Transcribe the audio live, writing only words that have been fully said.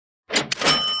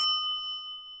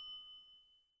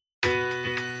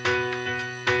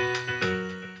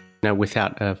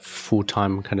Without a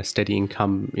full-time kind of steady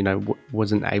income,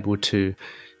 wasn't able to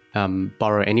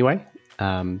borrow anyway.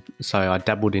 So I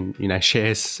dabbled in,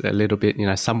 shares a little bit,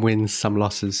 some wins, some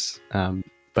losses.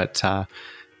 But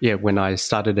when I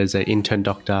started as an intern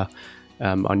doctor,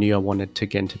 I knew I wanted to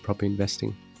get into property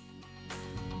investing.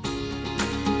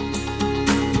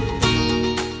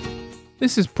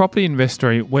 This is Property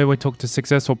Investory, where we talk to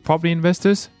successful property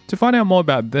investors to find out more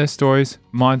about their stories,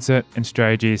 mindset, and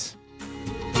strategies.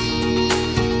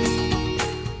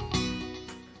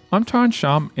 I'm Taran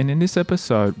Sham, and in this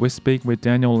episode, we speak with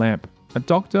Daniel Lamp, a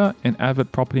doctor and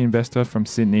avid property investor from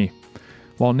Sydney.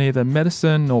 While neither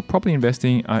medicine nor property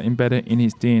investing are embedded in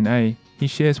his DNA, he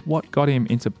shares what got him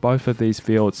into both of these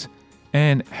fields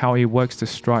and how he works to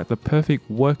strike the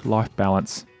perfect work-life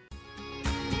balance.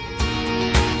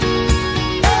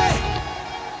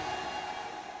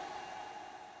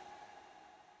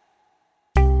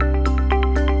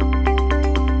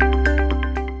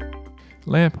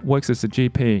 Lamp works as a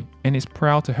GP and is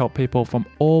proud to help people from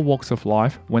all walks of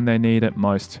life when they need it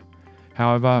most.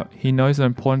 However, he knows the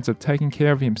importance of taking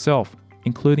care of himself,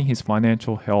 including his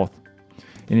financial health.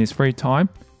 In his free time,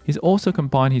 he's also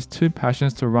combined his two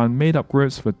passions to run meetup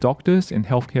groups for doctors and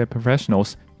healthcare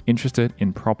professionals interested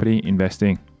in property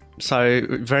investing. So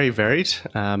very varied.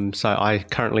 So I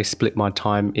currently split my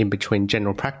time in between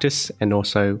general practice and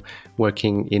also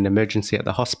working in emergency at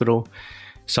the hospital.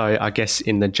 So I guess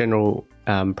in the general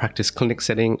practice clinic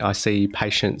setting, I see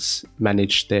patients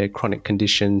manage their chronic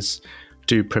conditions,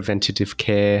 do preventative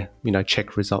care,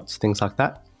 check results, things like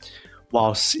that.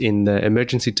 Whilst in the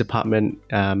emergency department,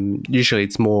 usually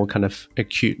it's more kind of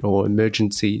acute or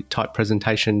emergency type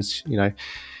presentations.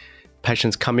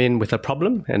 Patients come in with a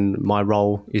problem and my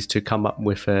role is to come up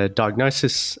with a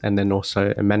diagnosis and then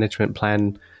also a management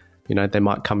plan. They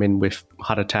might come in with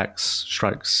heart attacks,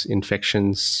 strokes,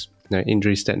 infections,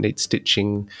 injuries that need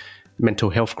stitching, mental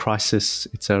health crisis.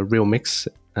 It's a real mix.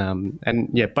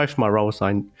 Both my roles,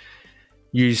 I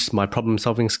use my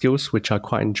problem-solving skills, which I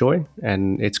quite enjoy,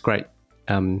 and it's great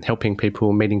helping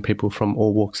people, meeting people from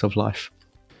all walks of life.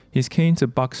 He's keen to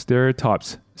buck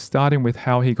stereotypes, starting with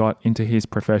how he got into his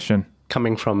profession.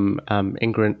 Coming from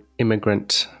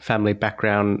immigrant family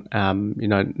background,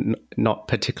 not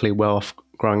particularly well off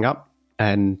growing up.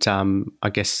 And I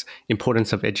guess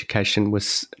importance of education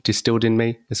was distilled in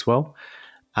me as well.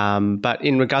 But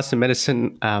in regards to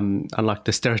medicine, unlike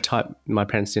the stereotype, my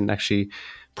parents didn't actually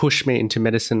push me into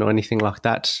medicine or anything like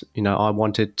that. I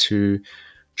wanted to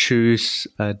choose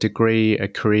a degree, a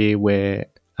career where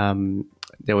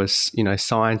there was,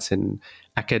 science and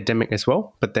academic as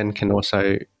well, but then can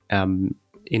also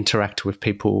interact with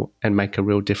people and make a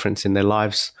real difference in their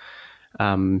lives.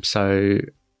 I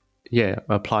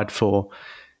applied for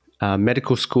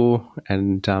medical school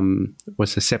and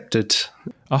was accepted.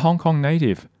 A Hong Kong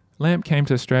native, Lamp came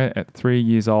to Australia at 3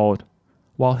 years old.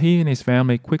 While he and his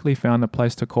family quickly found a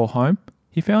place to call home,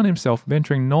 he found himself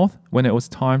venturing north when it was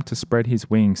time to spread his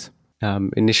wings.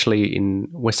 Initially in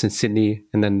Western Sydney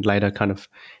and then later kind of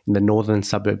in the northern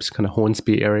suburbs, kind of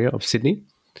Hornsby area of Sydney.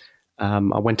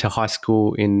 I went to high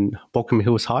school in Baulkham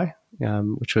Hills High,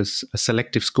 which was a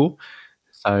selective school.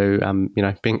 So,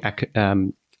 being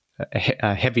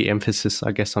a heavy emphasis,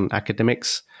 I guess, on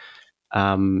academics.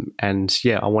 I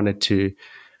wanted to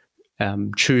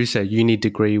choose a uni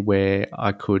degree where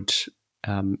I could,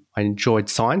 I enjoyed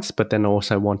science, but then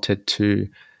also wanted to,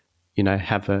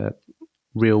 have a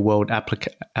real world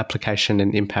application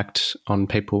and impact on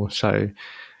people. So,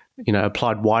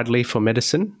 applied widely for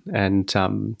medicine and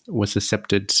was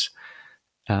accepted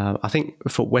I think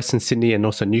for Western Sydney and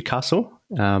also Newcastle.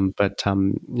 I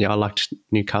liked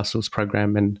Newcastle's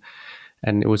program and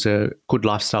it was a good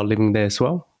lifestyle living there as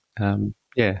well. And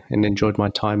enjoyed my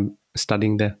time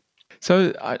studying there.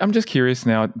 So I'm just curious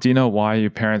now, do you know why your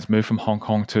parents moved from Hong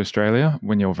Kong to Australia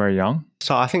when you were very young?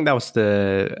 So I think that was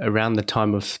around the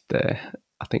time of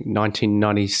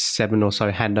 1997 or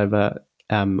so handover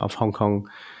of Hong Kong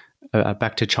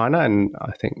back to China, and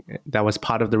I think that was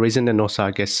part of the reason. And also,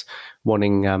 I guess,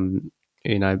 wanting a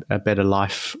better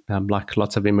life, like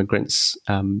lots of immigrants,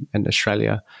 and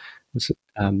Australia was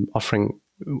offering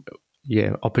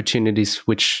opportunities,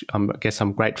 which I guess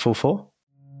I'm grateful for.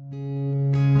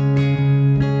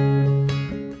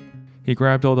 He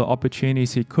grabbed all the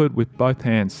opportunities he could with both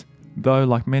hands, though,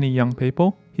 like many young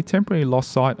people, he temporarily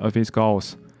lost sight of his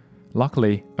goals.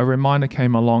 Luckily, a reminder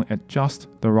came along at just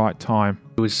the right time.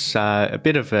 It was a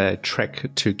bit of a trek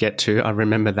to get to, I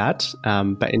remember that.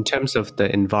 But in terms of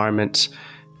the environment,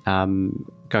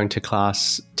 going to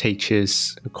class,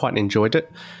 teachers, quite enjoyed it.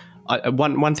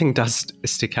 One thing does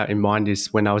stick out in mind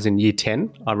is when I was in year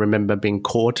 10, I remember being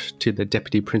called to the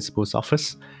deputy principal's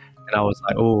office. And I was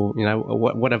like, oh,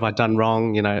 what have I done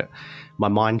wrong? My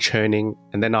mind churning.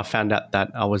 And then I found out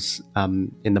that I was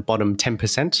in the bottom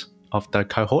 10% of the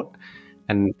cohort.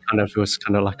 And it was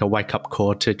kind of like a wake-up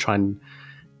call to try and,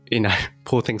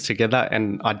 pull things together.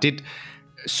 And I did,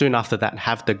 soon after that,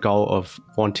 have the goal of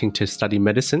wanting to study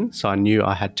medicine. So I knew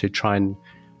I had to try and,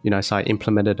 so I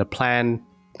implemented a plan,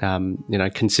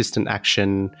 consistent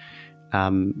action,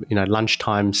 lunch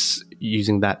times,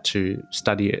 using that to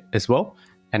study it as well.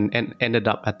 And ended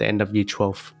up at the end of year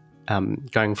 12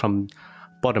 going from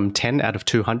bottom 10 out of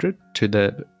 200 to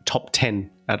the top 10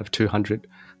 out of 200.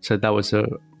 So that was a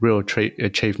real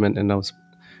achievement, and I was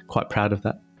quite proud of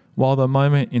that. While the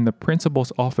moment in the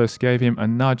principal's office gave him a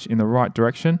nudge in the right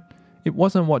direction, it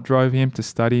wasn't what drove him to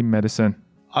study medicine.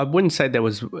 I wouldn't say there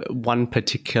was one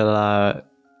particular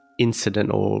incident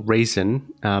or reason.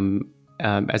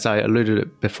 As I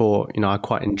alluded before, I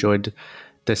quite enjoyed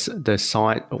the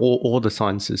science, all the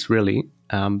sciences really.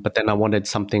 But then I wanted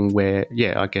something where,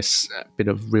 I guess a bit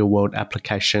of real world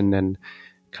application and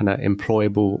kind of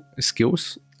employable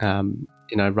skills.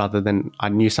 Rather than, I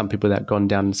knew some people that had gone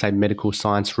down, say, medical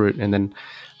science route and then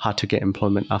hard to get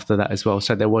employment after that as well.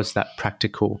 So there was that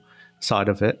practical side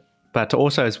of it. But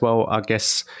also as well, I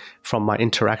guess, from my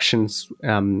interactions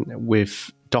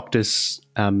with doctors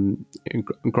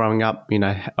growing up,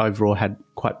 overall had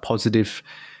quite positive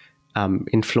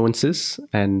influences,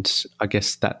 and I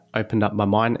guess that opened up my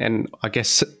mind. And I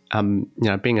guess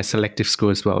being a selective school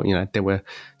as well, there were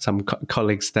some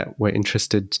colleagues that were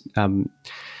interested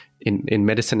in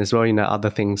medicine as well. Other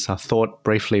things I thought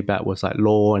briefly about was like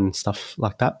law and stuff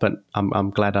like that, but I'm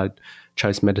glad I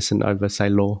chose medicine over, say,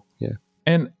 law. Yeah.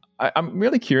 And I'm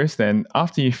really curious then,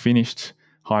 after you finished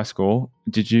high school,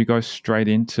 did you go straight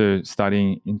into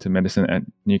studying into medicine at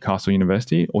Newcastle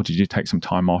University, or did you take some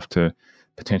time off to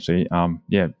potentially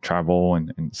travel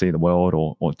and see the world,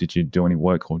 or did you do any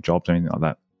work or jobs or anything like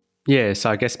that? Yeah,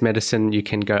 so I guess medicine, you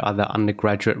can go either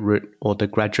undergraduate route or the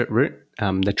graduate route.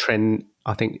 The trend,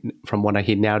 I think, from what I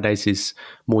hear nowadays, is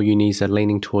more unis are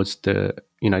leaning towards the,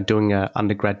 doing an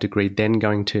undergrad degree, then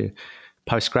going to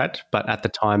postgrad. But at the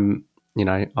time,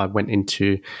 I went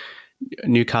into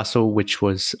Newcastle, which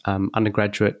was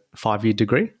undergraduate 5-year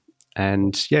degree.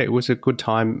 And it was a good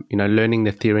time, learning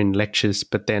the theory in lectures,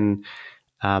 but then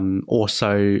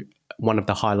also one of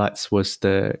the highlights was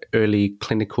the early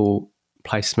clinical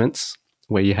placements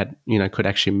where you had, could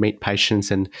actually meet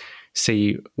patients and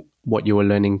see what you were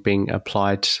learning being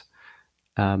applied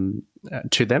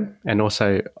to them. And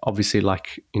also, obviously,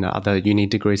 like, other uni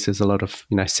degrees, there's a lot of,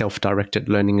 self-directed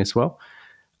learning as well.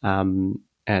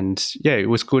 It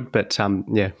was good. But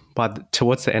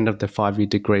towards the end of the 5-year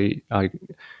degree, I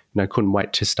couldn't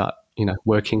wait to start,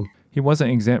 working. He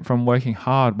wasn't exempt from working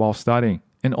hard while studying,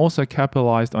 and also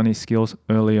capitalized on his skills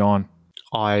early on.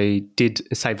 I did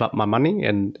save up my money,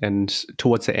 and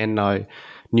towards the end, I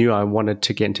knew I wanted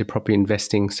to get into property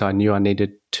investing, so I knew I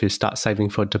needed to start saving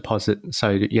for a deposit.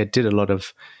 So did a lot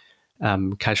of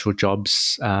casual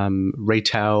jobs,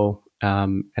 retail,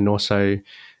 and also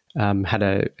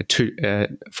had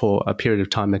for a period of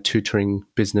time a tutoring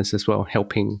business as well,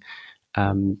 helping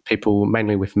people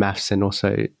mainly with maths and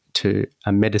also to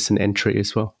medicine entry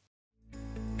as well.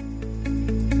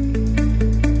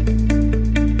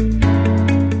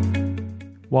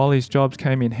 While his jobs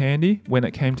came in handy when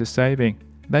it came to saving,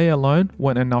 they alone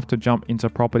weren't enough to jump into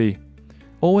property.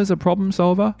 Always a problem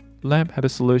solver, Lamp had a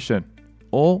solution.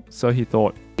 Or so he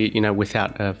thought.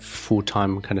 Without a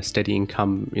full-time kind of steady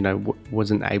income,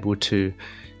 wasn't able to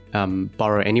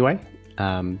borrow anyway.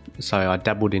 So I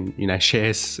dabbled in,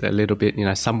 shares a little bit,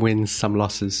 some wins, some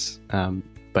losses.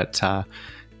 But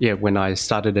when I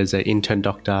started as an intern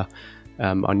doctor,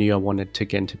 I knew I wanted to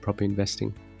get into property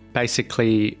investing.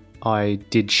 Basically, I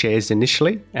did shares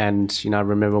initially, and I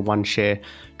remember one share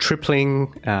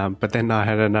tripling, but then I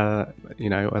had another,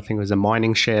 I think it was a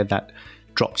mining share that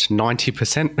dropped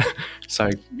 90%. So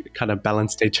it kind of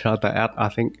balanced each other out, I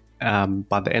think,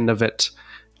 by the end of it.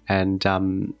 And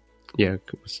it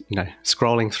was,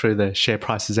 scrolling through the share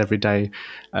prices every day,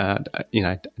 I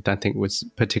don't think it was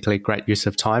particularly great use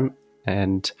of time.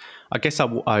 And I guess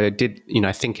I did,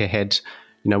 think ahead,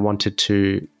 wanted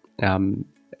to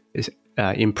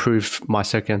improve my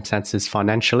circumstances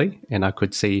financially, and I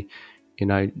could see,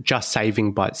 just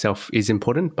saving by itself is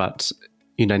important, but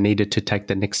needed to take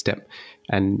the next step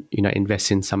and invest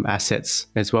in some assets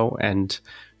as well. And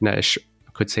I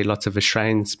could see lots of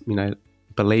Australians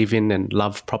believe in and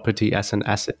love property as an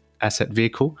asset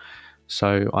vehicle.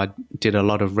 So I did a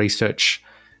lot of research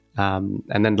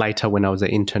And then later, when I was an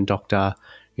intern doctor,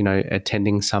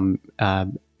 attending some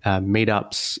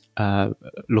meetups,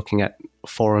 looking at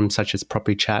forums such as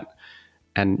Property Chat,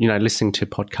 and listening to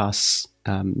podcasts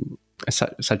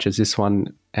such as this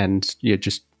one, and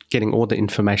just getting all the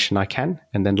information I can,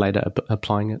 and then later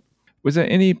applying it. Was there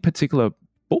any particular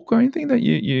book or anything that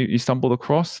you stumbled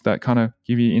across that kind of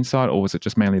give you insight, or was it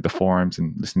just mainly the forums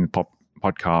and listening to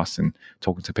podcasts and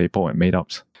talking to people at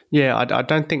meetups? Yeah, I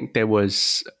don't think there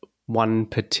was one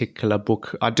particular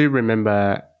book. I do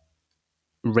remember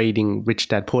reading Rich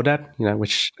Dad Poor Dad,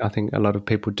 which I think a lot of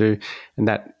people do, and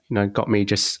that got me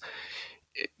just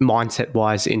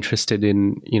mindset-wise interested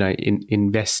in in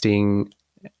investing,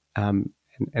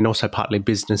 and also partly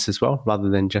business as well, rather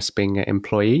than just being an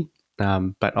employee.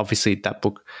 But obviously, that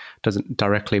book doesn't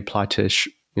directly apply to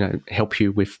help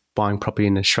you with buying property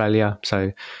in Australia.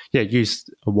 So yeah, use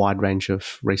a wide range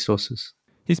of resources.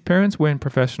 His parents were in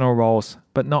professional roles,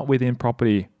 but not within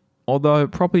property. Although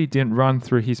property didn't run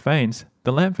through his veins,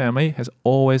 the Lamp family has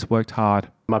always worked hard.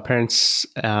 My parents,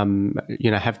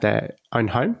 have their own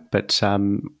home, but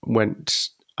weren't,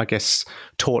 I guess,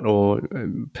 taught or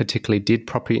particularly did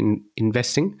property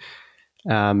investing.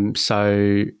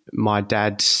 So my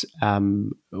dad,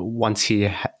 once he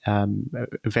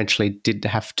eventually did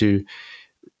have to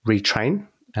retrain,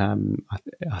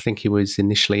 I think he was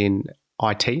initially in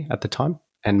IT at the time,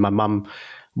 and my mum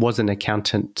was an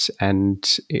accountant,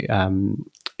 and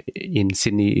in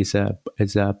Sydney is a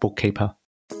bookkeeper.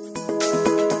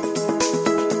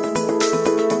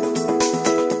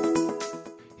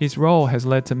 His role has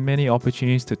led to many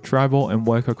opportunities to travel and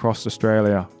work across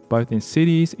Australia, both in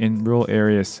cities and rural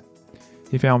areas.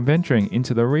 He found venturing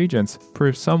into the regions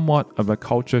proved somewhat of a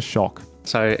culture shock.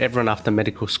 So everyone after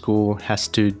medical school has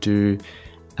to do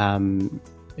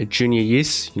junior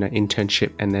years,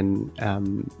 internship, and then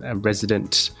a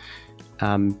resident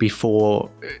before,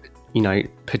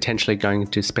 potentially going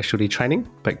into specialty training.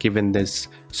 But given there's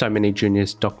so many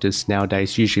juniors doctors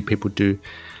nowadays, usually people do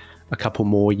a couple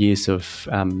more years of,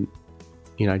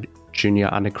 junior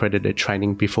unaccredited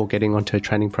training before getting onto a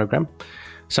training program.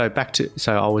 So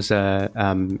I was a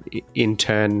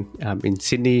intern in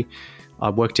Sydney. I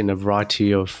worked in a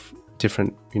variety of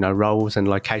different, roles and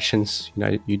locations.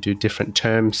 You do different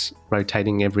terms,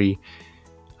 rotating every,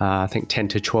 I think 10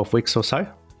 to 12 weeks or so.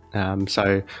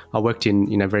 So I worked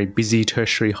in, very busy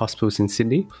tertiary hospitals in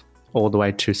Sydney, all the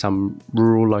way to some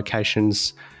rural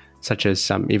locations, such as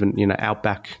even,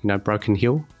 outback, Broken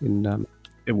Hill in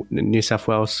New South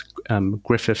Wales,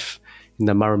 Griffith in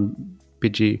the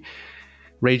Murrumbidgee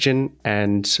region,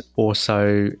 and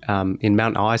also in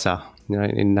Mount Isa,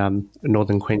 in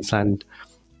northern Queensland.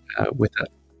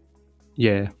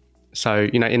 So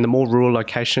in the more rural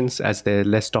locations, as there are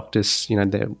less doctors,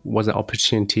 there was an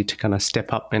opportunity to kind of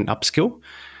step up and upskill.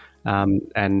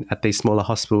 And at these smaller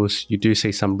hospitals, you do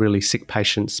see some really sick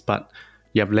patients, but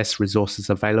you have less resources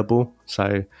available.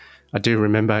 So I do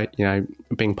remember,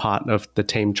 being part of the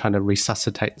team trying to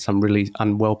resuscitate some really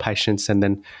unwell patients, and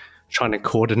then trying to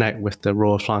coordinate with the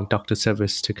Royal Flying Doctor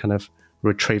Service to kind of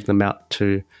retrieve them out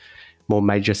to more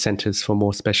major centres for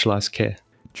more specialised care.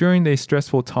 During these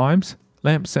stressful times,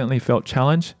 Lamp certainly felt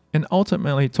challenged and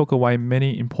ultimately took away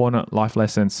many important life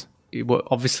lessons. It was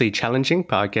obviously challenging,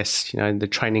 but I guess, the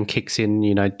training kicks in,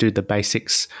 do the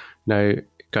basics,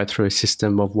 go through a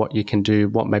system of what you can do,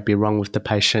 what may be wrong with the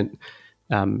patient,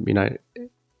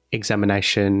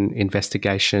 examination,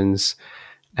 investigations,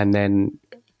 and then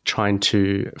trying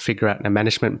to figure out a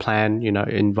management plan,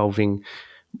 involving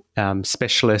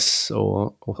specialists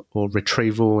or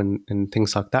retrieval and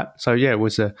things like that. So yeah, it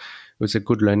was a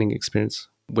good learning experience.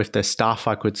 With the staff,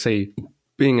 I could see,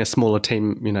 being a smaller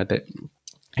team, that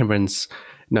everyone's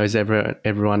knows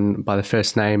everyone by the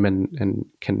first name and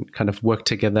can kind of work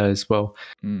together as well.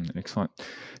 Excellent.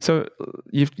 So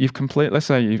you've completed, let's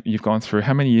say you've gone through,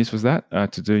 how many years was that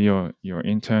to do your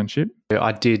internship?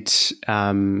 I did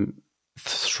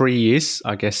 3 years,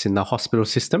 I guess, in the hospital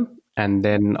system, and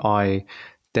then I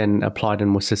applied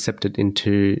and was accepted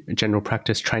into general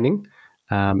practice training,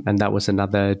 and that was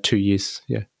another 2 years.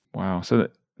 Yeah. Wow. So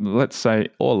let's say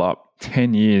all up,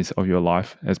 10 years of your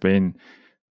life has been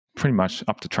pretty much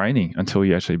up to training until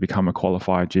you actually become a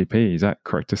qualified GP. Is that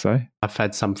correct to say? I've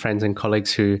had some friends and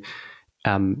colleagues who,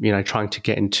 trying to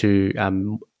get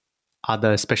into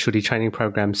other specialty training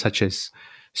programs such as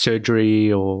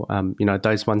surgery or,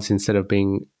 those ones, instead of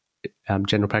being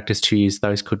general practice 2 years,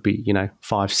 those could be,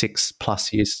 5, 6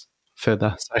 plus years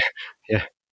further. So, yeah.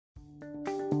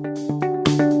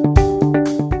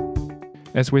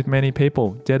 As with many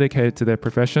people dedicated to their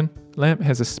profession, Lamp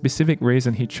has a specific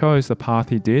reason he chose the path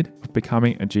he did of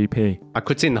becoming a GP. I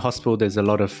could see in the hospital there's a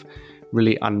lot of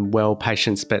really unwell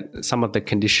patients, but some of the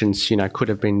conditions, could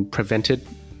have been prevented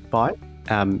by,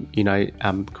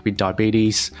 could be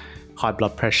diabetes, high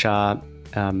blood pressure,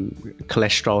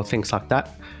 cholesterol, things like that.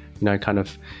 Kind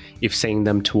of if seeing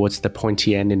them towards the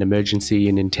pointy end in emergency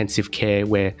and intensive care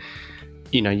where,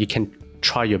 you can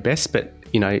try your best, but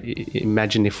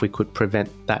imagine if we could prevent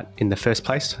that in the first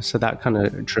place. So that kind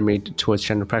of drew me towards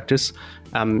general practice.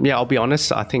 I'll be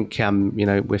honest, I think,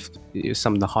 with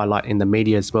some of the highlight in the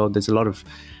media as well, there's a lot of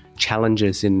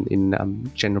challenges in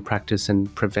general practice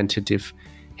and preventative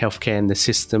healthcare and the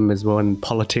system as well, and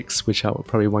politics, which I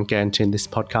probably won't get into in this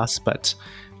podcast. But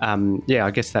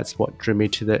I guess that's what drew me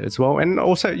to that as well. And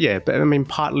also,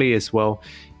 partly as well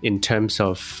in terms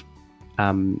of,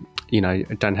 I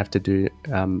don't have to do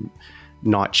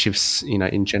night shifts,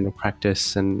 in general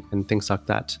practice and things like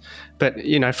that. But,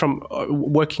 from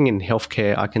working in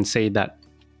healthcare, I can see that,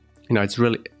 it's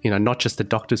really, not just the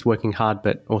doctors working hard,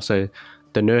 but also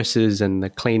the nurses and the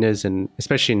cleaners, and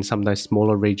especially in some of those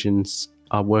smaller regions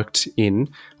I worked in,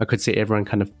 I could see everyone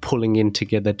kind of pulling in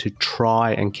together to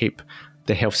try and keep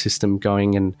the health system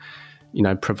going and,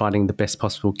 providing the best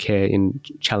possible care in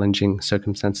challenging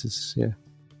circumstances. Yeah.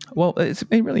 Well, it's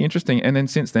been really interesting. And then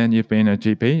since then, you've been a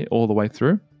GP all the way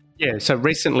through? Yeah, so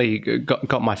recently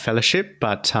got my fellowship,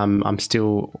 but I'm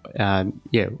still,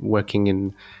 working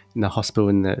in the hospital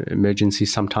in the emergency.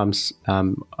 Sometimes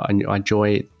I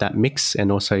enjoy that mix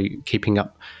and also keeping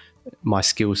up my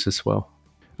skills as well.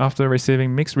 After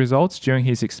receiving mixed results during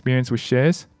his experience with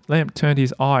shares, Lamp turned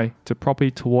his eye to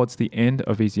property towards the end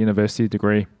of his university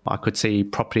degree. I could see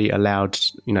property allowed,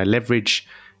 leverage,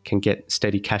 can get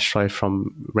steady cash flow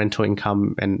from rental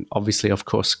income and obviously, of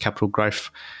course, capital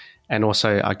growth. And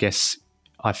also, I guess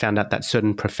I found out that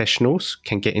certain professionals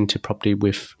can get into property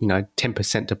with,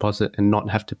 10% deposit and not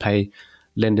have to pay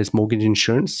lenders' mortgage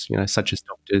insurance, such as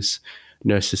doctors,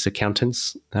 nurses,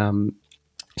 accountants.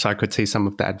 So I could see some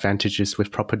of the advantages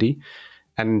with property.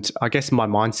 And I guess my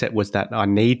mindset was that I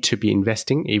need to be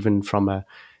investing even from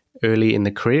early in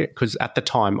the career, because at the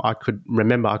time I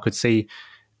could see,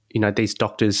 these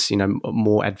doctors,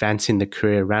 more advanced in the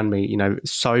career around me,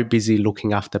 so busy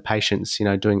looking after patients,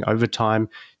 doing overtime,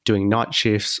 doing night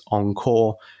shifts, on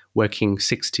call, working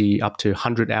 60 up to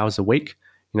 100 hours a week.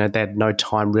 They had no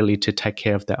time really to take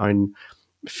care of their own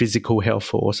physical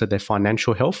health or also their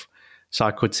financial health. So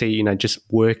I could see, just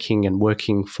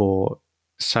working for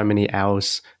so many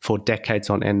hours for decades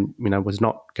on end, was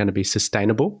not going to be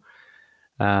sustainable.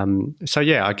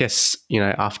 I guess,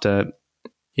 after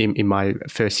in my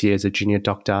first year as a junior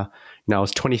doctor, I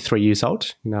was 23 years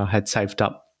old. I had saved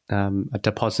up a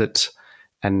deposit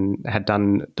and had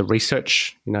done the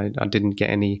research. I didn't get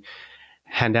any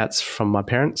handouts from my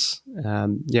parents.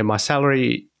 My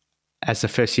salary as a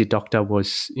first year doctor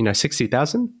was,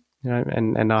 60,000,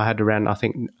 and I had around, I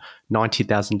think,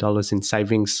 $90,000 in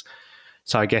savings.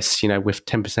 So I guess, with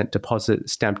 10% deposit,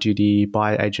 stamp duty,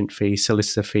 buyer agent fees,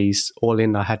 solicitor fees, all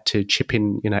in, I had to chip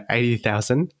in,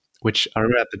 80,000. Which I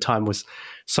remember at the time was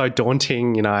so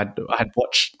daunting. I had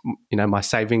watched, my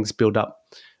savings build up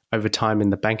over time in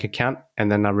the bank account.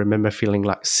 And then I remember feeling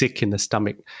like sick in the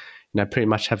stomach, pretty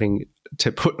much having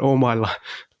to put all my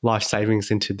life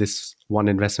savings into this one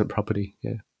investment property.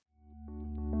 Yeah.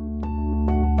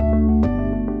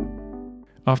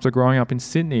 After growing up in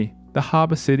Sydney, the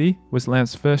Harbour City was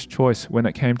Lamp's first choice when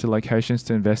it came to locations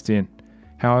to invest in.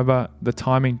 However, the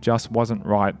timing just wasn't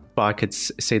right. But I could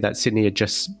see that Sydney had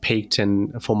just peaked,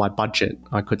 and for my budget,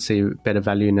 I could see better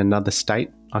value in another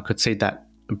state. I could see that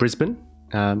Brisbane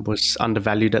was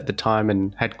undervalued at the time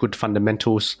and had good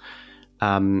fundamentals.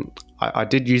 I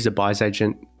did use a buyer's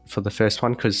agent for the first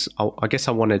one because I guess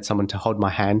I wanted someone to hold my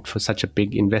hand for such a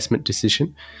big investment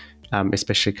decision,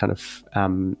 especially kind of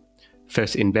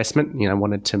first investment.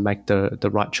 Wanted to make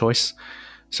the right choice.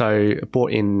 So I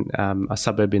bought in a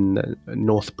suburb in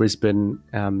North Brisbane,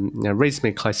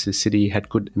 reasonably close to the city, had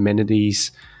good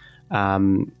amenities.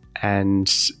 And,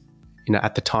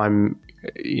 at the time,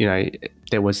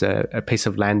 there was a piece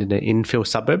of land in an infill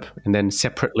suburb, and then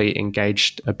separately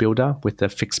engaged a builder with a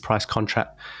fixed price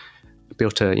contract,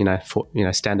 built a,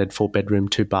 standard 4-bedroom,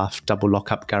 2-bath, double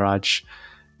lock-up garage,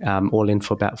 all in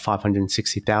for about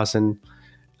 $560,000.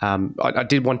 I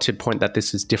did want to point that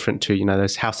this is different to,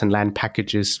 those house and land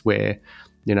packages where,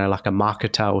 like a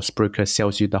marketer or spruiker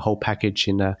sells you the whole package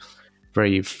in a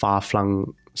very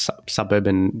far-flung suburb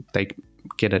and they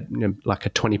get like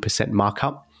a 20%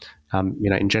 markup.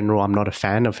 In general, I'm not a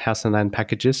fan of house and land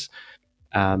packages.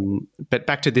 But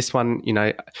back to this one,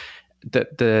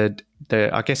 the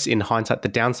I guess in hindsight, the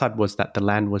downside was that the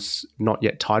land was not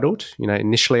yet titled.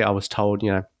 Initially I was told,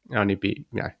 only be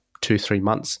 2-3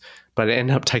 months, but it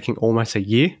ended up taking almost a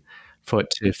year for it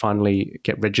to finally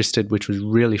get registered, which was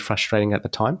really frustrating at the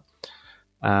time.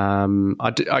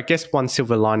 I guess one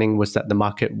silver lining was that the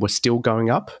market was still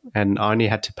going up, and I only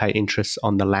had to pay interest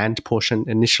on the land portion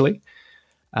initially.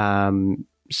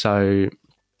 So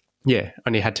yeah,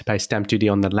 only had to pay stamp duty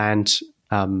on the land,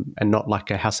 and not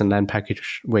like a house and land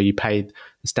package where you pay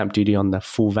the stamp duty on the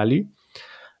full value.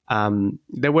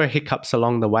 There were hiccups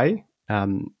along the way,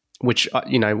 which,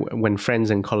 when friends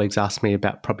and colleagues ask me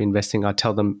about property investing, I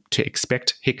tell them to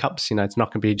expect hiccups. It's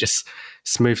not going to be just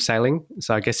smooth sailing.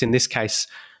 So I guess in this case,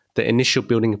 the initial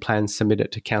building plans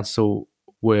submitted to council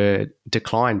were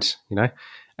declined,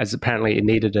 as apparently it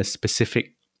needed a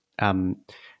specific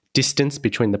distance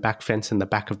between the back fence and the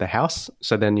back of the house.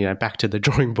 So then, back to the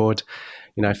drawing board,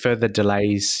 further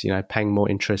delays, paying more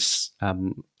interest.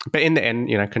 But in the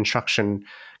end, construction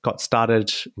got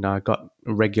started. I got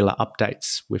regular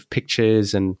updates with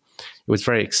pictures, and it was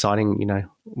very exciting,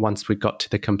 once we got to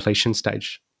the completion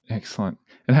stage. Excellent.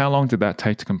 And how long did that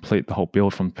take to complete the whole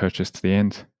build from purchase to the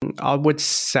end? I would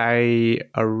say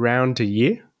around a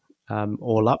year,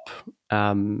 all up.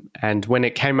 And when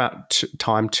it came out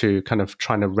time to kind of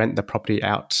trying to rent the property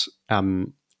out,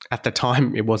 at the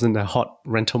time it wasn't a hot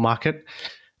rental market.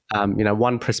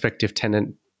 One prospective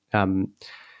tenant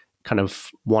kind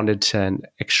of wanted an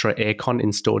extra aircon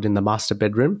installed in the master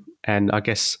bedroom, and I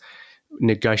guess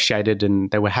negotiated,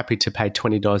 and they were happy to pay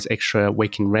 $20 extra a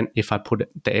week in rent if I put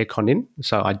the aircon in.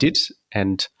 So I did,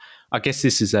 and I guess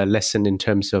this is a lesson in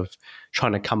terms of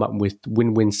trying to come up with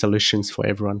win-win solutions for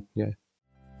everyone. Yeah.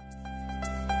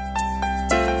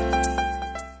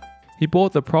 He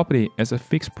bought the property as a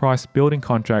fixed price building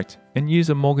contract and used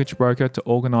a mortgage broker to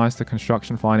organise the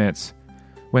construction finance.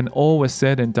 When all was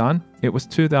said and done, it was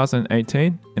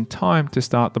 2018 and time to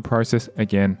start the process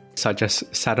again. So I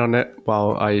just sat on it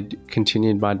while I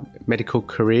continued my medical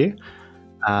career.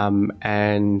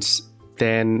 And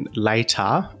then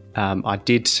later, I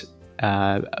did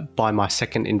buy my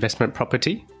second investment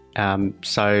property.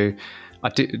 So I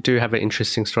do have an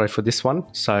interesting story for this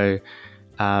one. So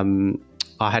I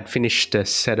had finished a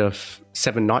set of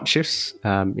 7 night shifts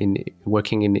in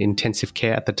working in intensive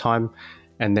care at the time.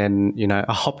 And then,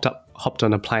 I hopped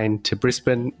on a plane to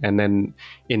Brisbane. And then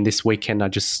in this weekend, I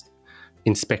just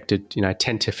inspected,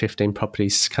 10 to 15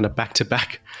 properties kind of back to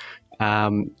back.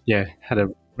 Had a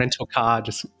rental car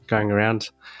just going around.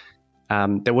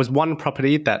 There was one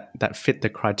property that fit the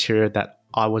criteria that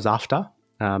I was after.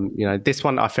 This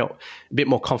one I felt a bit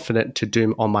more confident to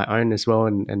do on my own as well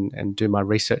and do my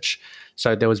research.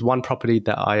 So there was one property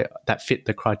that fit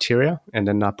the criteria, and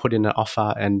then I put in an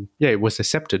offer, and it was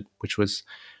accepted, which was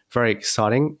very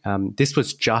exciting. This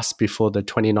was just before the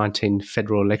 2019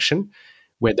 federal election,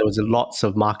 where there was lots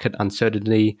of market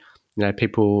uncertainty,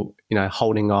 people,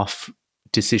 holding off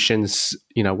decisions,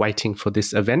 waiting for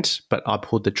this event, but I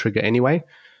pulled the trigger anyway.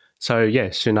 So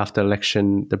soon after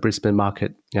election, the Brisbane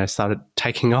market, started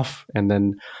taking off, and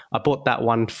then I bought that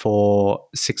one for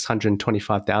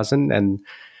 $625,000, and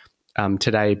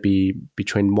today be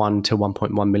between 1 to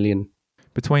 1.1 million.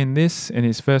 Between this and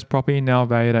his first property, now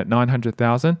valued at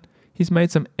 $900,000, he's made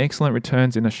some excellent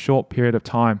returns in a short period of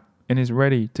time and is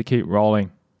ready to keep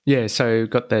rolling. Yeah, so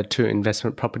got the 2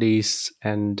 investment properties,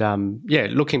 and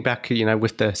looking back,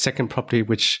 with the second property,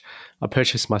 which I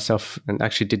purchased myself and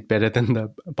actually did better than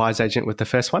the buyer's agent with the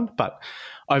first one, but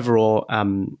overall,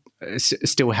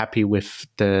 still happy with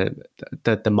the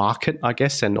market, I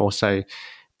guess, and also,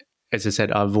 as I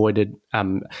said, I avoided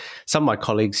some of my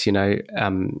colleagues,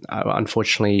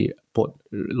 unfortunately bought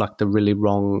like the really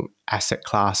wrong asset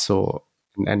class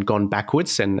and gone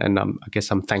backwards, and I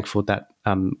guess I'm thankful that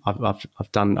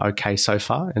I've done okay so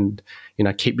far, and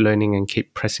keep learning and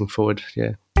keep pressing forward.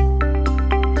 Yeah.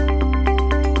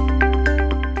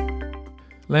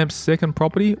 Lamp's second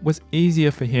property was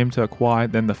easier for him to acquire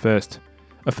than the first,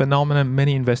 a phenomenon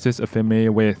many investors are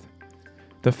familiar with.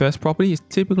 The first property is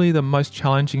typically the most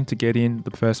challenging to get in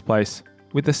the first place,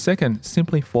 with the second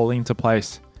simply falling into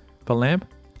place. For Lamp,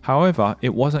 however,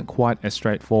 it wasn't quite as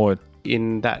straightforward.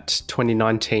 In that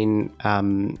 2019,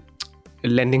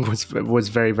 lending was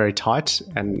very, very tight.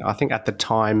 And I think at the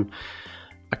time,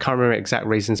 I can't remember exact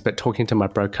reasons, but talking to my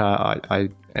broker,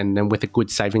 and then with a good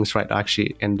savings rate, I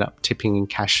actually ended up tipping in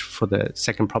cash for the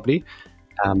second property.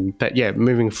 But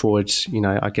moving forward,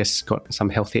 I guess got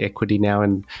some healthy equity now,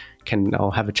 and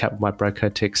I'll have a chat with my broker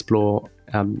to explore,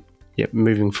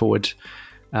 moving forward.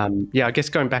 I guess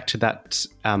going back to that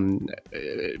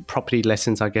property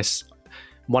lessons, I guess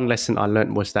one lesson I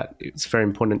learned was that it's very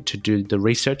important to do the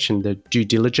research and the due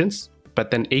diligence,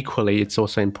 but then equally, it's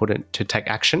also important to take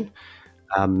action.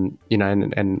 And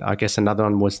I guess another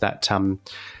one was that,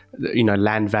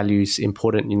 land value is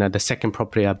important. The second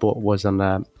property I bought was on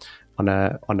a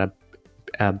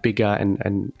bigger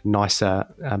and nicer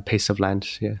piece of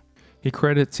land. Yeah. He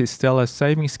credits his stellar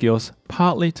saving skills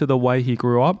partly to the way he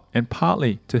grew up and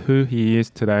partly to who he is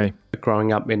today.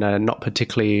 Growing up in a not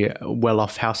particularly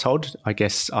well-off household, I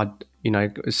guess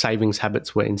savings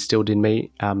habits were instilled in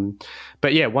me.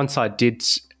 But yeah, once I did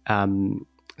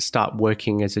start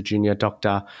working as a junior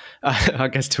doctor, I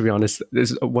guess, to be honest, there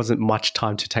wasn't much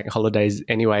time to take holidays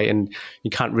anyway, and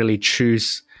you can't really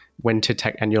choose when to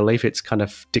take annual leave. It's kind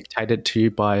of dictated to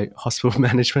you by hospital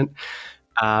management.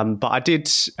 But I did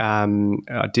go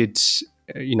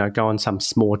on some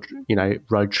small,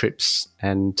 road trips,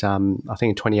 and I think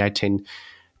in 2018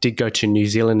 did go to New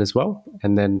Zealand as well,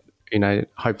 and then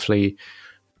hopefully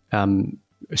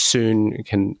soon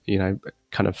can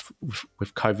kind of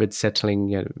with COVID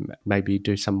settling, maybe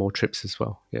do some more trips as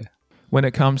well. Yeah. When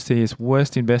it comes to his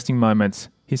worst investing moments,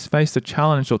 he's faced a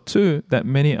challenge or two that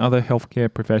many other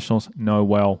healthcare professionals know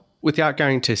well. Without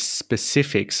going to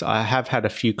specifics, I have had a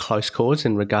few close calls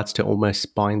in regards to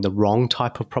almost buying the wrong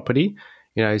type of property.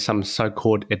 Some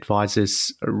so-called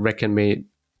advisors recommend me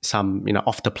some,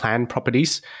 off-the-plan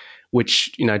properties,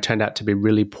 which, turned out to be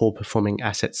really poor performing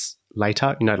assets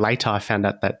later. Later I found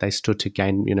out that they stood to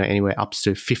gain, anywhere up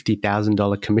to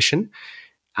 $50,000 commission,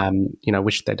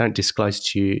 which they don't disclose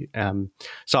to you.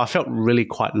 So I felt really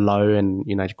quite low and,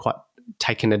 quite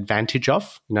taken advantage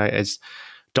of, as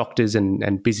doctors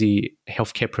and busy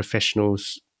healthcare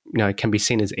professionals, can be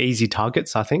seen as easy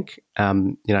targets, I think.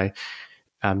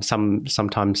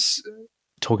 Sometimes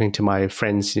talking to my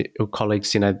friends or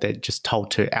colleagues, they're just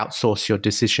told to outsource your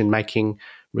decision making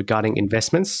regarding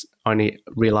investments, only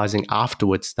realizing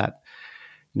afterwards that,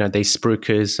 these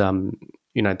spruikers,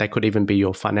 they could even be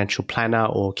your financial planner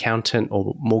or accountant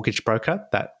or mortgage broker,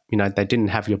 that, they didn't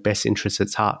have your best interests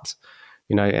at heart,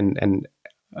 and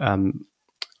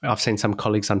I've seen some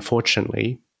colleagues,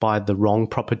 unfortunately, buy the wrong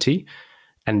property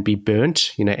and be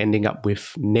burnt, ending up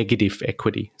with negative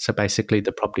equity. So basically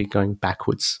the property going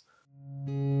backwards.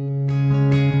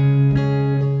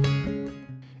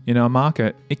 In our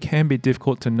market, it can be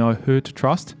difficult to know who to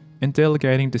trust, and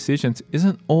delegating decisions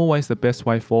isn't always the best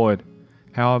way forward.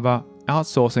 However,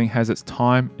 outsourcing has its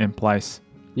time and place.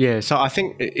 Yeah, so I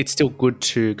think it's still good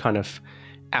to kind of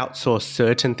outsource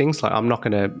certain things. Like, I'm not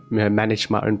going to manage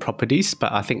my own properties,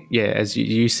 but I think, as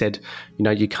you said,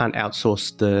 you can't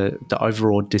outsource the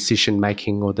overall decision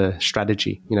making or the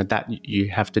strategy. That you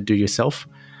have to do yourself.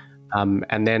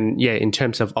 And then, in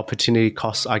terms of opportunity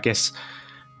costs, I guess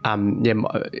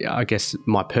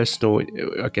my personal,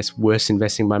 worst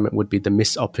investing moment would be the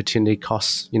missed opportunity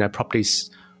costs.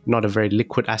 Property's not a very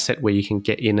liquid asset where you can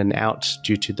get in and out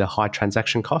due to the high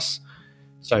transaction costs.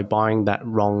 So buying that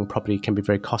wrong property can be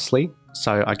very costly.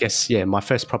 So I guess, my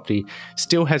first property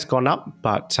still has gone up,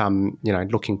 but,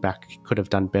 looking back, could have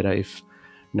done better if,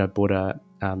 bought a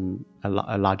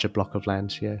larger block of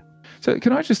land. Yeah. So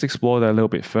can I just explore that a little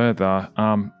bit further?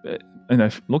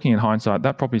 Looking in hindsight,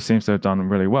 that property seems to have done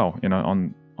really well,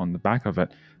 on the back of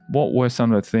it. What were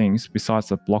some of the things besides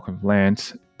the block of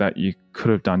land that you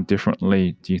could have done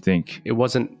differently, do you think? It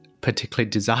wasn't particularly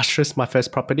disastrous, my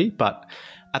first property, but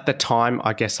at the time,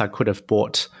 I guess I could have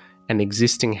bought an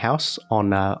existing house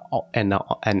on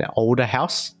an older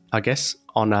house, I guess,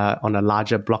 on a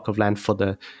larger block of land for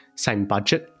the same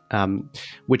budget,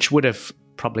 which would have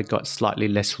probably got slightly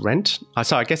less rent.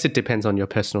 So I guess it depends on your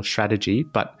personal strategy.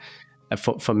 But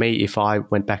for me, if I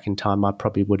went back in time, I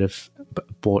probably would have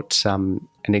bought an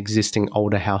existing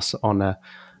older house on a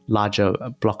larger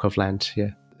block of land. Yeah.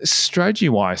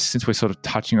 Strategy-wise, since we're sort of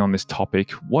touching on this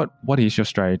topic, what is your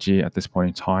strategy at this point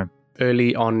in time?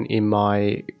 Early on in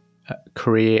my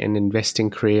career and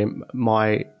investing career,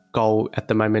 my goal at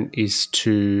the moment is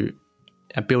to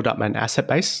build up an asset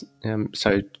base.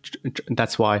 So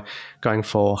that's why going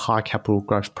for high capital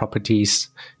growth properties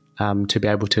to be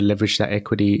able to leverage that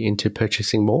equity into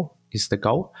purchasing more is the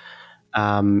goal.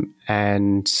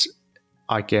 And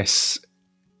I guess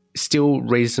still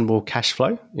reasonable cash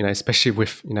flow, especially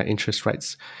with, interest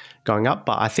rates going up.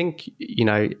 But I think,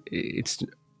 it's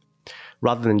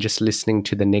rather than just listening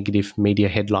to the negative media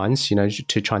headlines,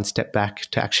 to try and step back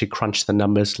to actually crunch the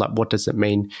numbers. Like, what does it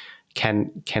mean?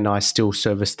 Can I still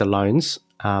service the loans?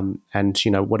 And,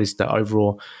 what is the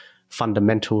overall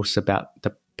fundamentals about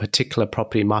the particular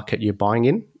property market you're buying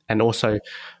in? And also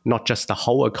not just the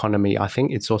whole economy. I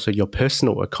think it's also your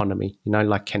personal economy,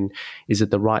 is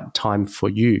it the right time for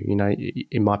you?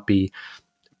 It might be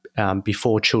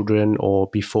before children or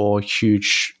before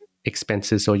huge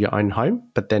expenses or your own home,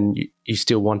 but then you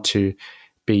still want to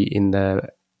be in the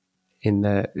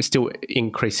still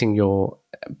increasing your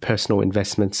personal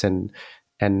investments and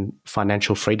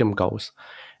financial freedom goals.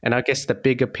 And I guess the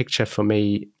bigger picture for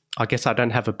me, I guess I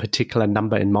don't have a particular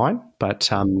number in mind,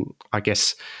 but I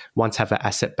guess once have an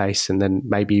asset base and then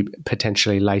maybe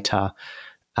potentially later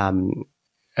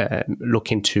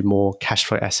look into more cash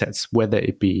flow assets, whether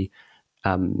it be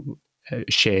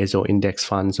shares or index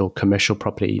funds or commercial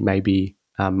property maybe,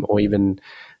 or even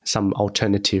some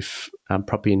alternative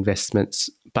property investments.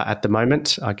 But at the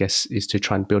moment, I guess, is to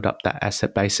try and build up that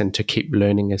asset base and to keep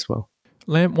learning as well.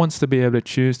 Lamp wants to be able to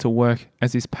choose to work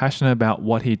as he's passionate about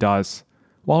what he does.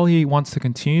 While he wants to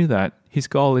continue that, his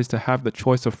goal is to have the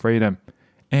choice of freedom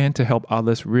and to help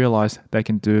others realize they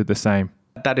can do the same.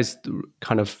 That is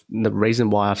kind of the reason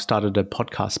why I've started a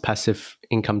podcast, Passive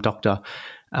Income Doctor,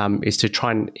 is to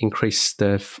try and increase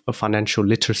the financial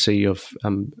literacy of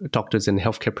doctors and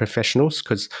healthcare professionals,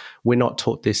 because we're not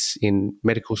taught this in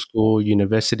medical school,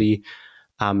 university.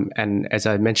 And as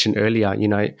I mentioned earlier,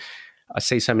 I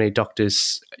see so many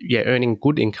doctors, earning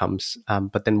good incomes,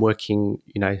 but then working,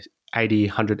 80,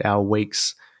 100-hour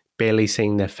weeks, barely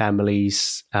seeing their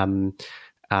families, a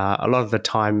lot of the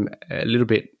time a little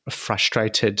bit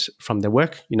frustrated from their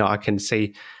work. I can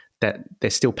see that they're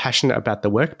still passionate about the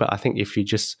work, but I think if you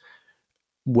just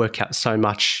work out so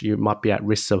much, you might be at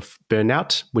risk of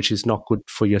burnout, which is not good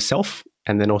for yourself,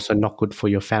 and then also not good for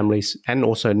your families, and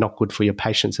also not good for your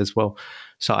patients as well.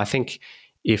 So I think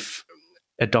if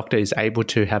a doctor is able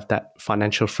to have that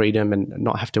financial freedom and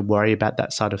not have to worry about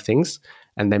that side of things,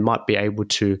 and they might be able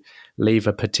to leave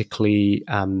a particularly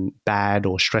bad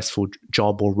or stressful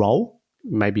job or role,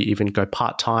 maybe even go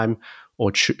part-time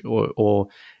or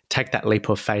take that leap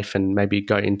of faith and maybe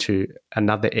go into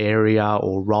another area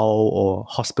or role or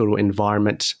hospital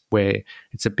environment where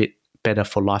it's a bit better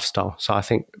for lifestyle. So I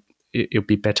think it'll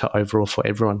be better overall for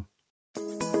everyone.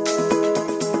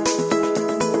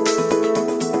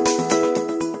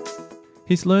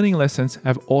 His learning lessons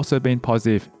have also been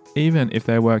positive, even if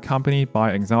they were accompanied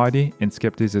by anxiety and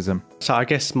skepticism. So I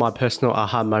guess my personal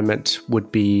aha moment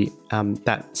would be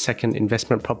that second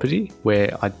investment property,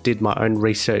 where I did my own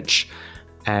research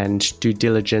and due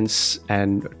diligence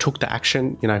and took the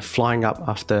action, flying up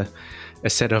after a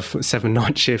set of 7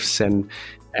 night shifts and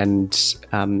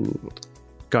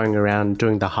going around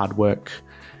doing the hard work,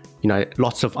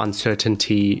 lots of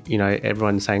uncertainty,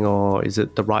 everyone saying, oh, is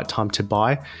it the right time to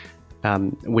buy?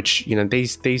 Which,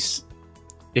 these,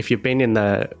 if you've been in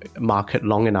the market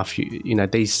long enough,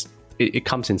 it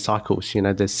comes in cycles.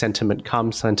 The sentiment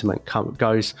comes, sentiment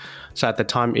goes. So at the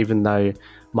time, even though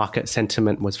market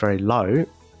sentiment was very low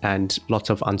and lots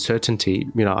of uncertainty,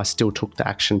 I still took the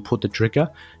action, pulled the trigger,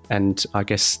 and I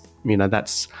guess,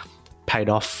 that's paid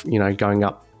off, going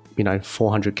up,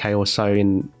 400K or so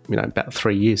in, about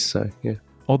 3 years. So, yeah.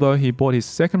 Although he bought his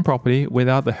second property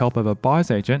without the help of a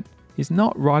buyer's agent, he's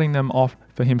not writing them off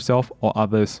for himself or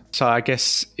others. So I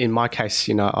guess in my case,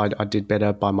 I did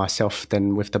better by myself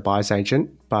than with the buyer's agent,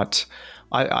 but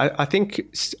I think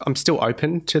I'm still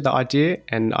open to the idea.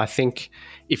 And I think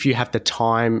if you have the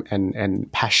time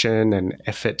and passion and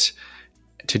effort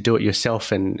to do it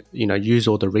yourself and, use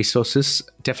all the resources,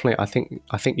 definitely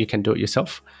I think you can do it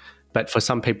yourself. But for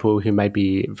some people who may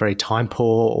be very time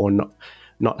poor or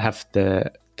not have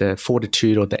the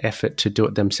fortitude or the effort to do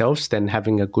it themselves, then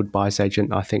having a good buyer's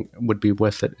agent, I think, would be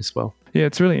worth it as well. Yeah,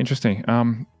 it's really interesting.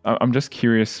 I'm just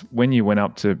curious, when you went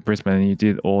up to Brisbane and you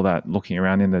did all that looking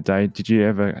around in the day, did you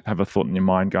ever have a thought in your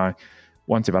mind going,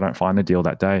 once if I don't find a deal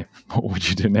that day, what would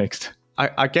you do next?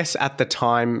 I guess at the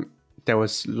time there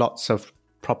was lots of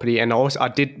property, and also I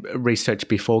did research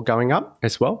before going up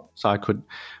as well, so I could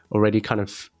already kind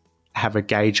of have a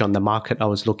gauge on the market. I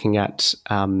was looking at,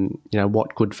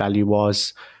 what good value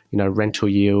was, rental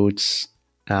yields,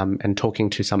 and talking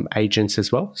to some agents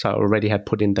as well. So I already had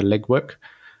put in the legwork.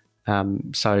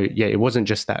 It wasn't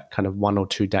just that kind of 1 or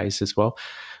 2 days as well.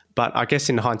 But I guess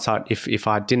in hindsight, if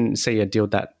I didn't see a deal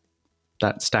that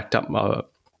stacked up, I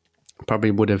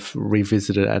probably would have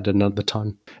revisited it at another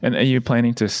time. And are you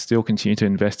planning to still continue to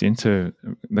invest into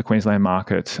the Queensland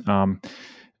market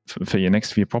for your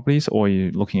next few properties, or are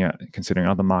you looking at considering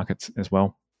other markets as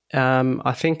well?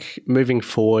 I think moving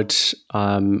forward,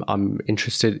 I'm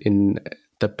interested in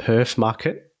the Perth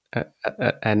market,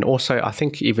 and also I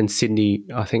think even Sydney.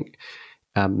 I think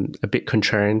a bit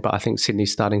contrarian, but I think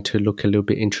Sydney's starting to look a little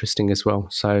bit interesting as well.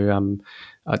 So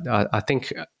I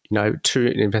think 2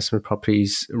 investment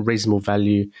properties, reasonable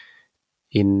value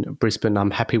in Brisbane,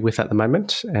 I'm happy with at the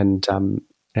moment, and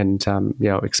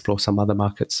I'll explore some other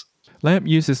markets. Lamp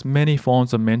uses many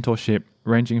forms of mentorship,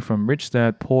 ranging from rich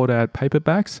dad, poor dad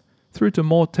paperbacks through to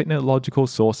more technological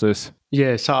sources.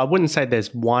 Yeah, so I wouldn't say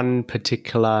there's one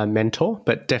particular mentor,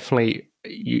 but definitely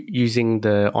using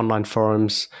the online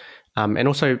forums and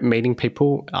also meeting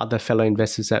people, other fellow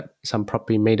investors at some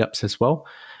property meetups as well,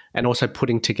 and also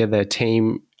putting together a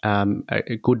team,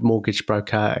 a good mortgage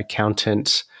broker,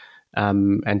 accountant,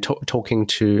 and talking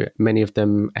to many of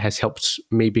them has helped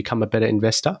me become a better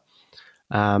investor.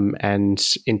 And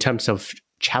in terms of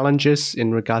challenges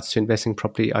in regards to investing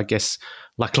property, I guess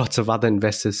like lots of other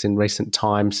investors in recent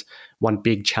times, one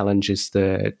big challenge is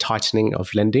the tightening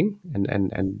of lending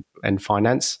and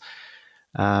finance.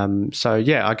 So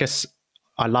yeah, I guess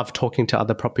I love talking to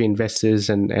other property investors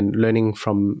and learning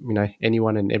from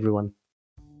anyone and everyone.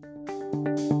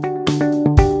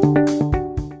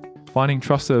 Finding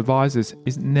trusted advisors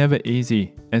is never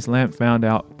easy, as Lamp found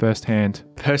out firsthand.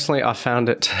 Personally, I found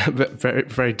it very,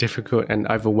 very difficult and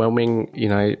overwhelming.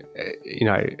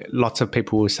 Lots of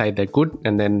people will say they're good,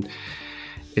 and then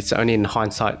it's only in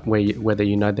hindsight whether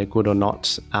they're good or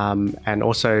not. And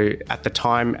also at the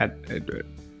time, at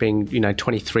being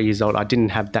 23 years old, I didn't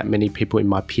have that many people in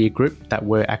my peer group that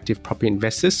were active property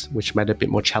investors, which made it a bit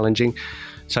more challenging.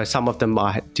 So some of them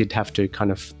I did have to kind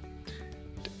of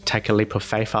take a leap of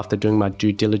faith after doing my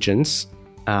due diligence.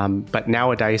 But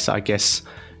nowadays, I guess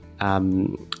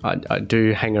I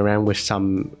do hang around with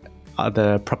some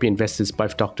other property investors,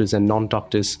 both doctors and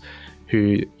non-doctors,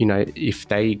 who, if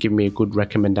they give me a good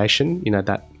recommendation,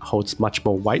 that holds much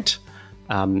more weight.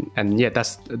 And yeah,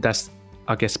 that's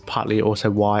I guess partly also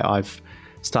why I've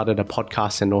started a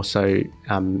podcast and also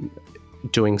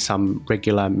doing some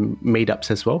regular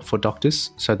meetups as well for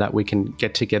doctors, so that we can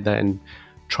get together and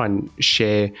try and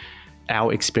share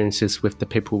our experiences with the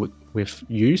people we've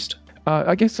used.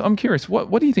 I guess I'm curious,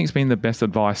 what do you think has been the best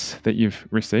advice that you've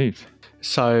received?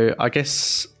 So I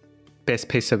guess best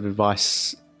piece of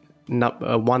advice,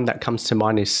 one that comes to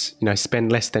mind is,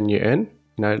 spend less than you earn.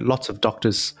 Lots of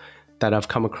doctors that I've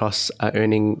come across are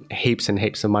earning heaps and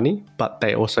heaps of money, but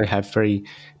they also have very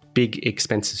big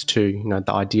expenses too.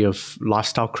 The idea of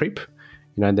lifestyle creep,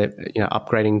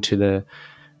 upgrading to the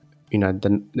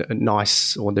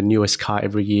nice or the newest car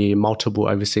every year, multiple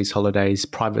overseas holidays,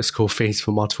 private school fees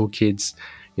for multiple kids,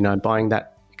 buying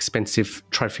that expensive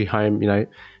trophy home,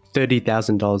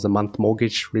 $30,000 a month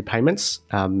mortgage repayments,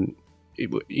 and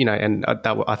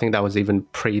I think that was even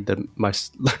pre the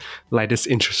most latest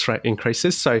interest rate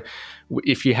increases. So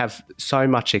if you have so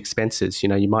much expenses,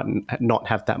 you might not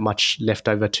have that much left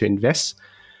over to invest.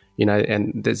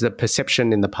 And there's a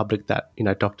perception in the public that,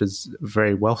 doctors are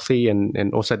very wealthy,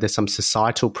 and also there's some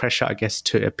societal pressure, I guess,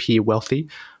 to appear wealthy,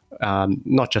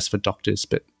 not just for doctors,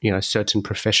 but, certain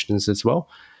professions as well.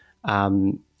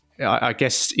 I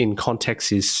guess in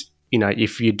context is,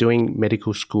 if you're doing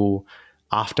medical school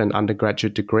after an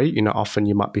undergraduate degree, often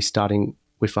you might be starting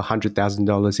with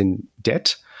 $100,000 in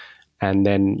debt, and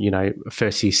then,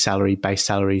 first year salary, base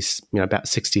salary is, about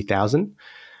 $60,000.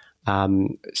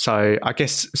 So I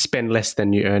guess spend less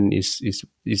than you earn is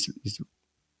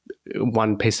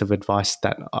one piece of advice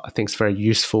that I think is very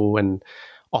useful and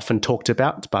often talked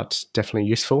about, but definitely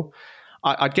useful.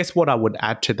 I guess what I would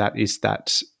add to that is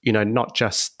that, not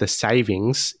just the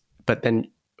savings, but then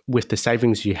with the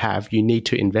savings you have, you need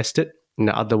to invest it.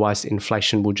 Otherwise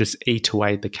inflation will just eat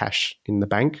away the cash in the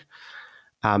bank.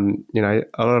 A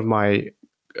lot of my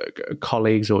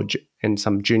colleagues and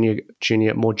some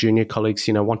more junior colleagues,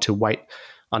 want to wait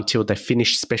until they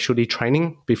finish specialty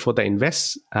training before they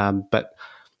invest. But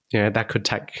that could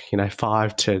take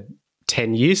 5 to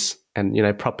 10 years,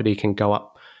 and property can go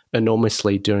up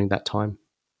enormously during that time.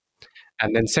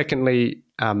 And then secondly,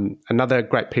 another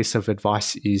great piece of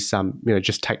advice is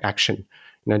just take action.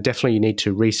 Definitely you need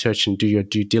to research and do your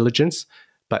due diligence,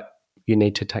 but you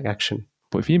need to take action.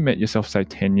 But if you met yourself, say,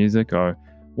 10 years ago,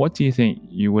 what do you think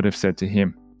you would have said to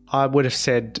him? I would have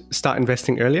said start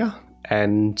investing earlier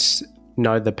and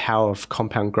know the power of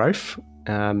compound growth.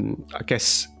 I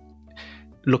guess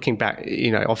looking back,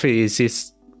 obviously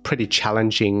it's pretty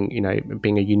challenging,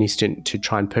 being a uni student to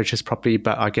try and purchase property.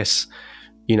 But I guess,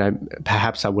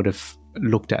 perhaps I would have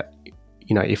looked at,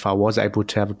 if I was able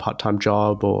to have a part-time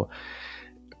job or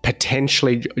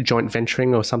potentially joint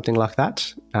venturing or something like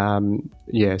that.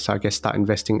 So I guess start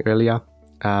investing earlier.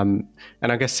 And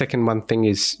I guess second one thing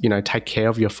is, take care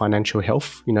of your financial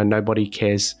health. Nobody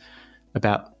cares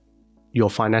about your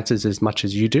finances as much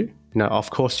as you do. Of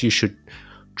course you should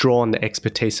draw on the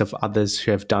expertise of others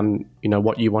who have done,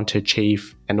 what you want to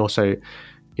achieve, and also,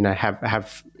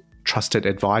 have trusted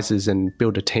advisors and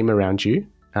build a team around you.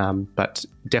 But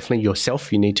definitely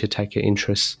yourself, you need to take an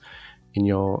interest in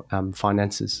your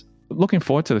finances. looking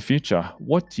forward to the future,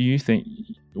 what do you think,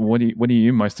 what are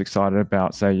you most excited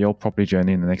about, say, your property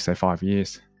journey in the next, say, 5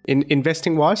 years? In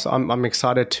investing wise, I'm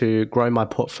excited to grow my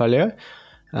portfolio.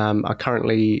 I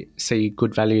currently see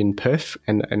good value in Perth,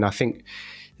 and I think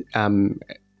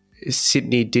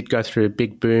Sydney did go through a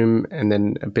big boom and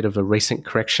then a bit of a recent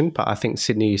correction, but I think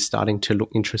Sydney is starting to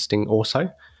look interesting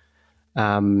also.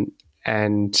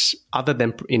 And other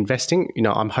than investing,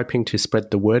 I'm hoping to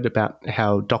spread the word about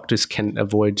how doctors can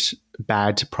avoid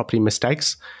bad property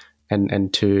mistakes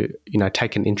and to,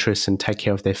 take an interest and take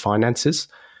care of their finances.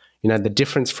 The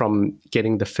difference from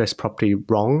getting the first property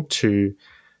wrong to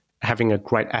having a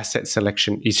great asset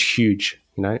selection is huge.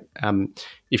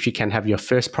 If you can have your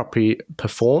first property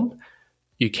perform,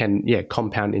 you can,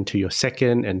 compound into your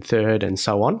second and third and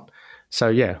so on. So,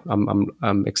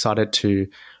 I'm excited to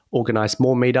organize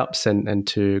more meetups and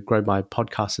to grow my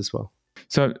podcast as well.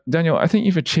 So, Daniel, I think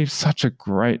you've achieved such a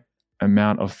great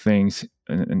amount of things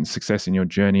and success in your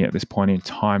journey at this point in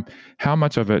time. How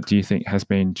much of it do you think has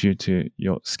been due to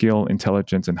your skill,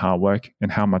 intelligence, and hard work? And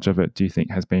how much of it do you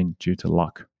think has been due to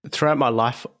luck? Throughout my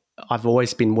life, I've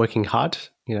always been working hard,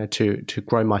 to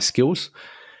grow my skills.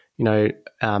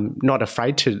 Not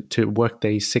afraid to work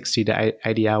these 60 to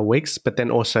 80-hour weeks, but then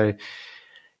also,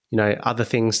 other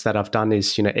things that I've done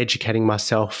is, educating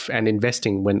myself and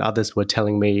investing when others were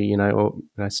telling me,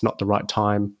 it's not the right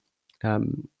time.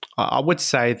 I would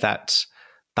say that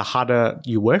the harder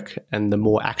you work and the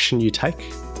more action you take,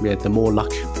 the more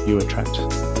luck you attract.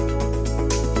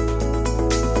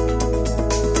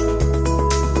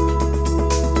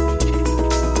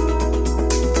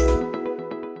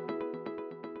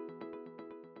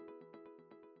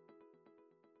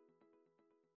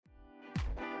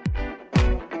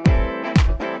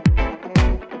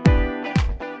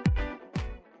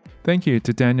 Thank you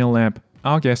to Daniel Lamp,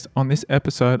 our guest on this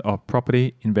episode of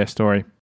Property Investory.